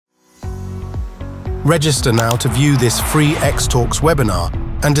Register now to view this free X-Talks webinar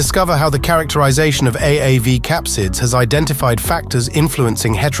and discover how the characterization of AAV capsids has identified factors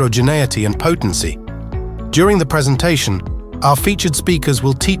influencing heterogeneity and potency. During the presentation, our featured speakers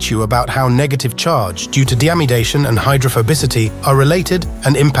will teach you about how negative charge due to deamidation and hydrophobicity are related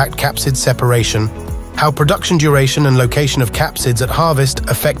and impact capsid separation, how production duration and location of capsids at harvest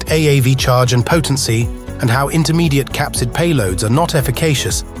affect AAV charge and potency, and how intermediate capsid payloads are not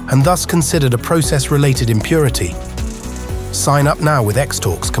efficacious and thus considered a process-related impurity. Sign up now with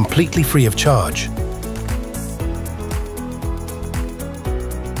X-Talks completely free of charge.